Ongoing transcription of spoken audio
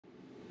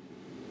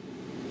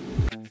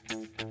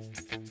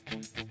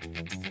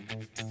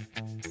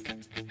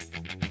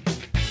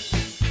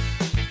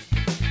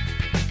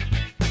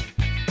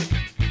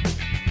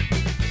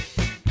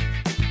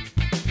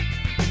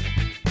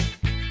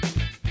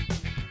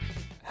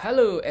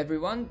Hello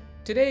everyone,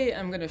 today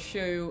I'm going to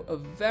show you a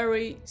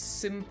very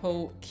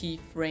simple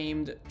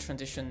keyframed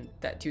transition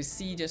that you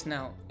see just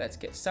now. Let's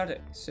get started.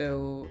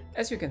 So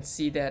as you can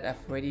see that I've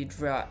already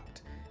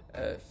dragged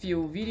a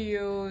few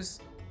videos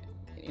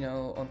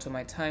onto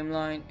my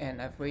timeline,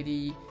 and I've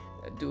already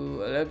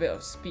do a little bit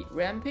of speed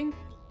ramping.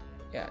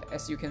 Yeah,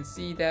 as you can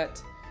see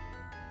that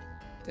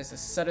there's a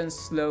sudden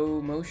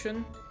slow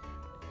motion.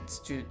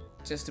 It's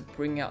just to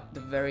bring out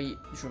the very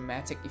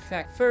dramatic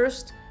effect.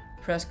 First,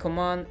 press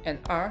Command and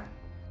R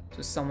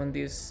to summon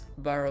this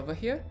bar over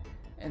here,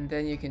 and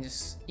then you can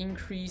just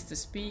increase the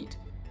speed.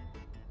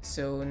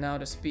 So now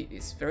the speed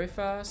is very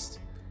fast,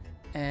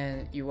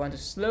 and you want to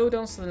slow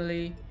down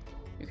suddenly,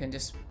 you can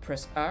just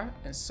press R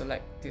and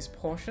select this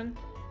portion,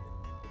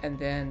 and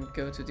then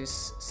go to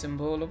this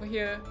symbol over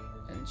here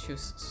and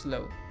choose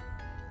slow.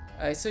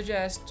 I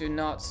suggest do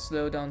not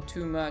slow down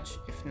too much,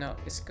 if not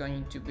it's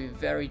going to be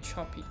very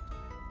choppy.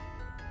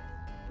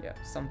 Yeah,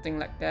 something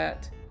like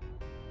that.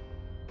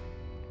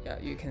 Yeah,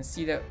 you can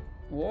see that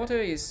water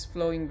is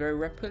flowing very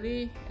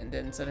rapidly and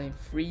then suddenly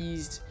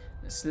freeze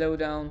and slow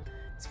down.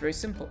 It's very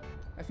simple.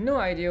 I have no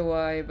idea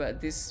why,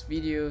 but this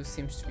video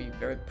seems to be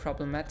very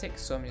problematic,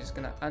 so I'm just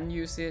gonna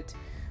unuse it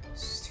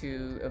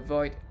to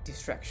avoid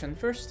distraction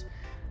first.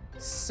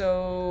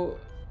 So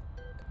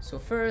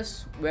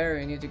first, where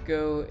you need to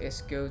go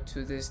is go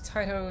to this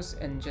titles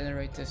and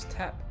generators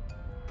tab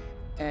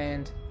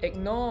and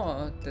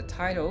ignore the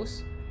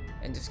titles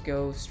and just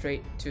go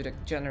straight to the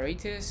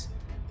generators,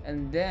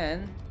 and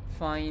then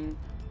find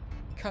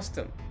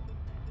custom.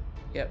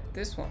 Yep,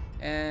 this one,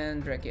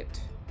 and drag it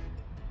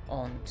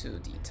onto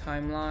the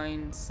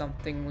timeline,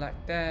 something like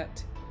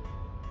that,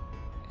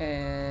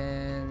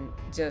 and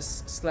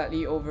just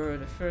slightly over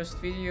the first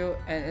video.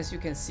 And as you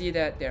can see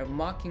that there are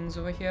markings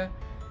over here.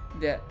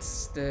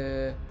 That's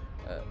the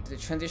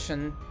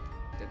transition,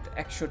 the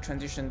actual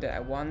transition that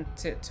I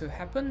wanted to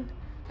happen.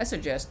 I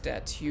suggest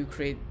that you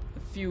create a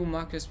few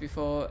markers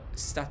before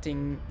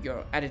starting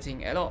your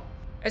editing at all.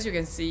 As you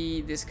can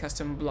see, this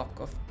custom block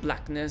of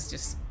blackness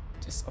just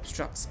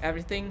obstructs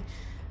everything.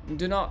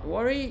 Do not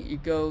worry, you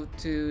go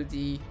to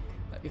the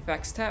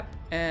effects tab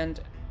and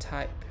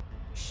type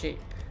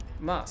shape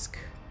mask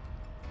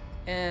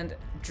and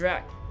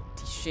drag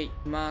the shape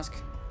mask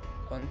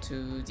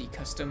onto the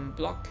custom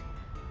block,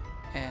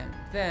 and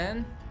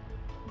then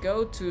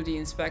go to the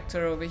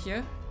inspector over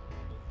here,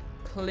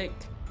 click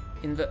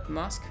invert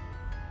mask,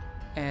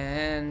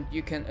 and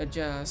you can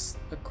adjust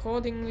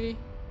accordingly.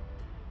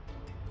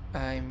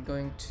 I'm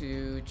going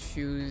to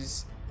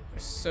choose a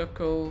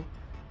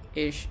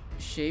circle-ish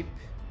shape,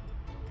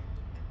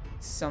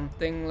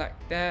 something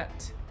like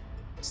that.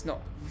 It's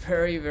not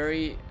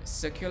very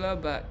circular,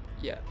 but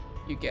yeah,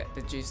 you get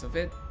the gist of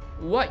it.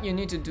 What you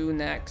need to do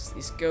next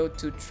is go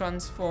to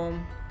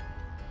transform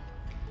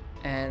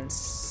and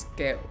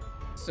scale.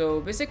 So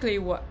basically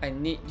what I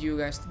need you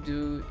guys to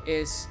do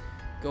is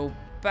go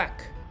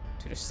back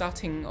to the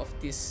starting of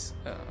this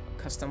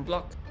custom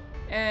block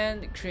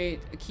and create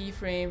a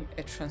keyframe,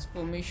 a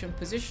transformation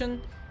position,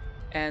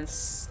 and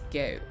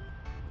scale.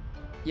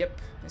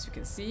 Yep, as you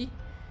can see.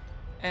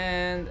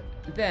 And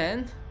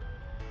then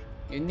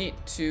you need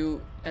to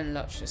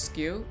enlarge the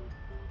scale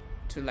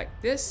to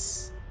like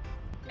this,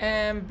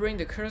 and bring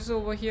the cursor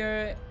over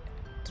here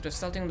to the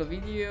starting of the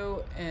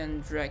video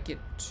and drag it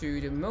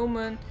to the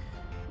moment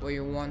where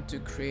you want to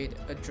create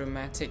a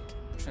dramatic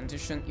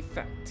transition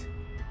effect.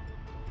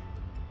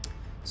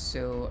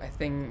 So I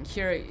think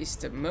here is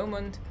the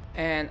moment,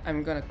 and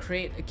I'm gonna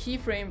create a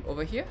keyframe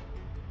over here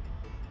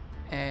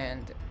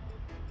and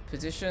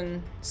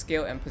position,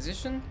 scale and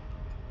position,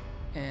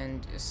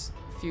 and just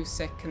a few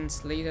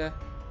seconds later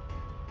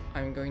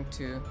I'm going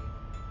to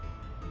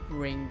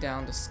bring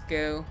down the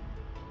scale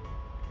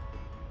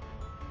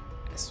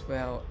as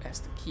well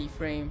as the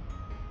keyframe,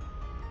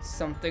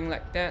 something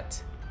like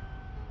that.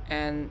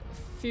 And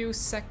a few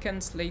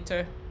seconds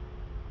later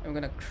I'm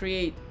gonna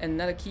create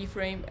another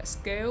keyframe at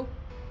scale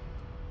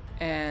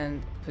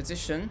and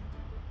position,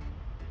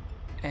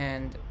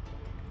 and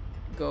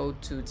go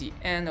to the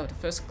end of the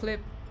first clip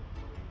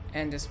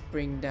and just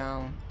bring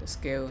down the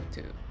scale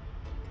to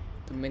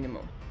the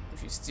minimum,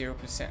 which is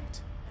 0%.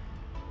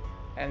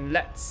 And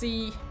let's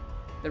see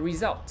the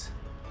result.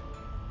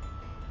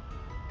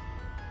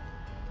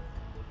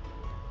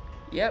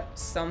 Yep,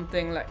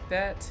 something like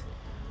that.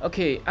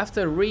 Okay,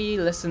 after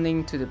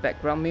re-listening to the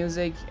background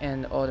music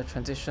and all the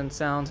transition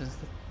sounds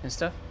and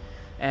stuff,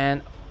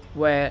 and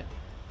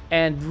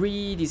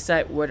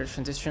re-decide where the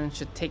transition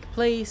should take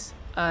place,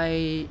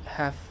 I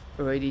have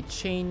already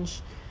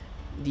changed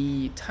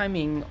the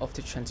timing of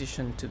the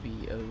transition to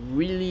be a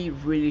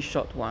really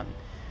short one.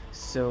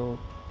 So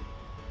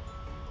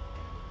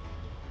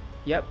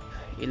yep,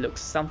 it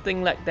looks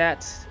something like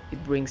that.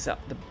 It brings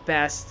up the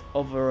best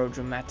overall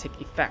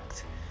dramatic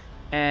effect.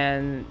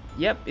 And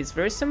yep, it's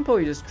very simple.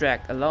 You just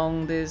drag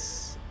along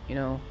this,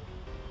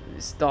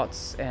 these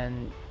dots,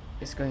 and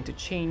it's going to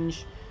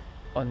change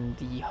on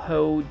the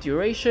whole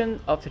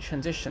duration of the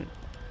transition.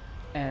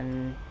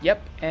 And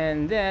yep,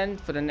 and then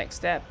for the next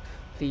step,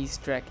 please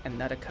drag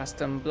another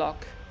custom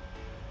block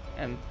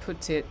and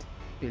put it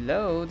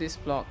below this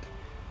block.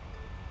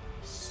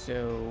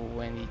 So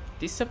when it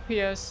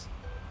disappears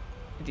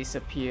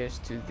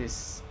to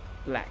this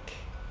black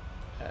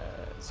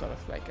sort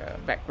of like a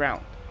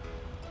background.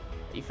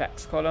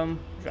 Effects column,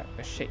 drag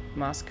the shape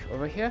mask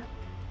over here,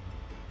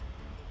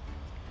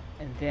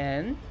 and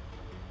then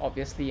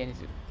obviously I need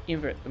to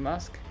invert the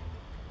mask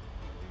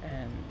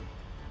and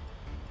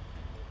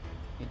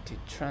need to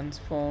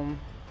transform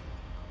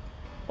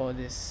all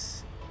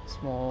these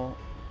small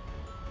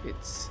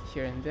bits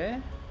here and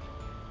there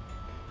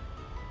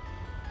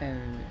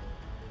and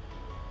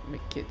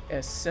make it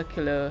a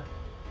circular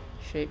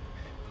shape,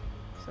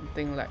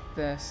 something like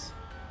this.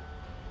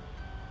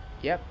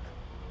 Yep.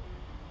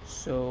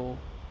 So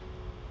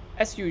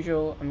as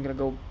usual, I'm gonna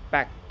go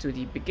back to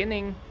the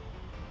beginning,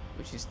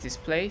 which is this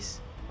place,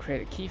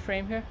 create a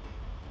keyframe here.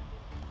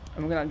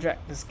 I'm gonna drag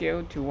the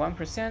scale to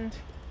 1%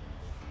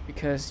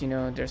 because, you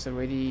know, there's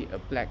already a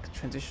black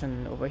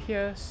transition over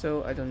here,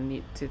 so I don't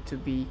need it to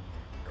be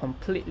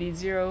completely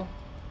 0.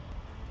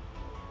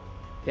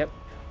 Yep.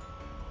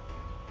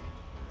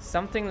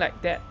 Something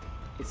like that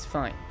is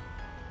fine.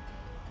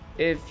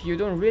 If you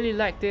don't really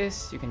like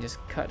this, you can just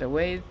cut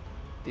away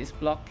this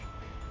block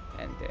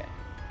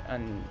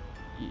and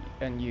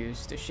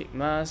unuse the shape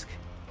mask.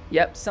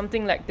 Yep,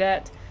 something like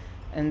that,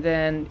 and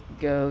then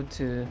go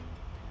to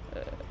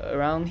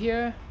around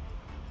here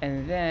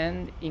and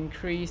then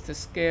increase the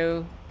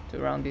scale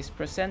to around this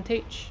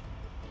percentage,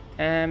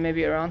 and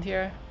maybe around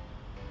here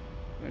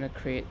I'm gonna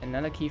create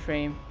another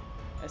keyframe,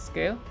 a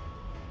scale,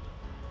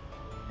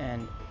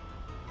 and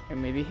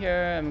maybe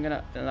here I'm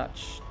gonna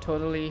enlarge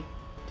totally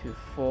to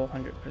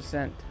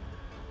 400%,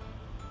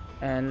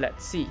 and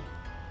let's see,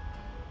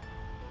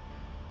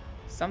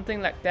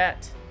 something like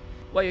that.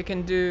 What you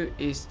can do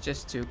is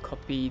just to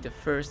copy the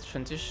first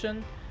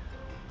transition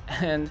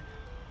and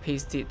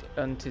paste it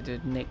onto the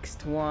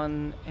next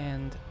one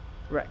and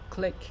right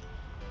click,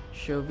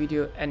 show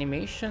video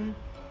animation,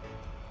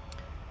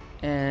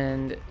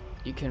 and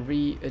you can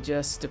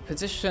readjust the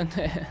position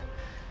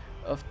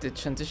of the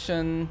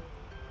transition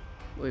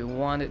where you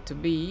want it to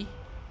be.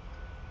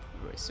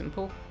 Very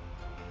simple.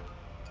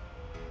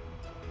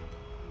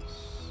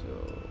 So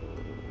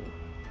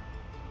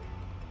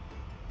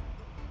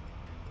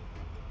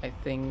I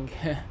think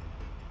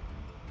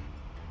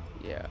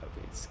yeah,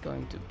 it's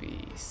going to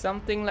be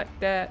something like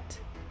that.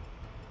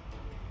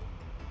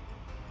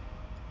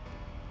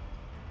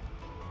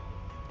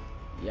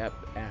 Yep,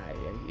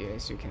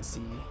 as you can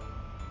see,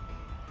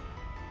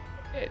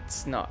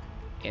 it's not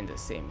in the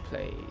same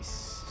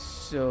place.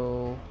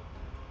 So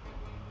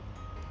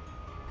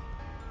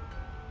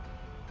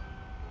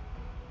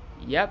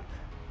yep,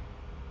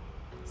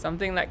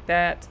 something like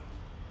that.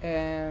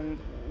 And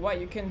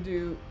what you can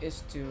do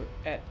is to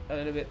add a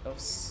little bit of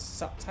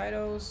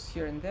subtitles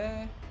here and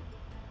there.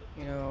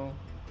 You know,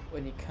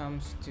 when it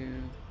comes to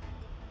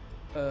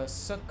a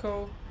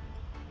circle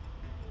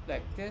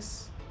like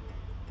this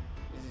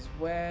is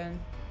when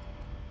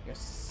your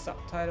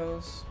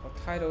subtitles or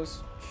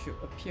titles should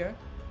appear.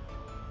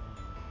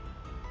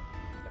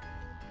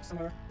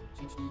 Somewhere,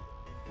 change the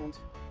font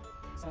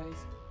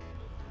size,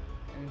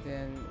 and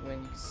then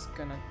when it's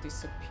gonna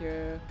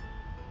disappear,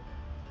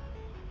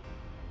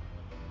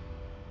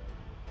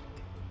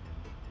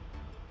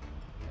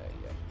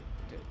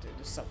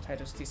 the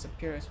subtitles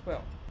disappear as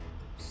well.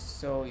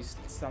 So it's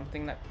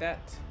something like that.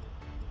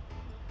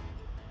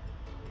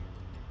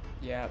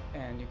 Yeah,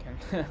 and you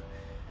can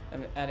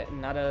add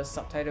another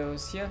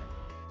subtitles here.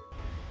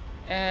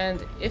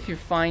 And if you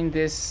find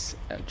this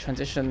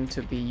transition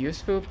to be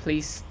useful,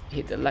 please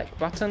hit the like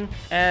button.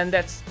 And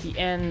that's the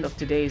end of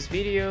today's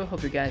video.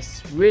 Hope you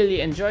guys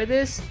really enjoy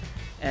this,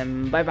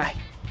 and bye bye.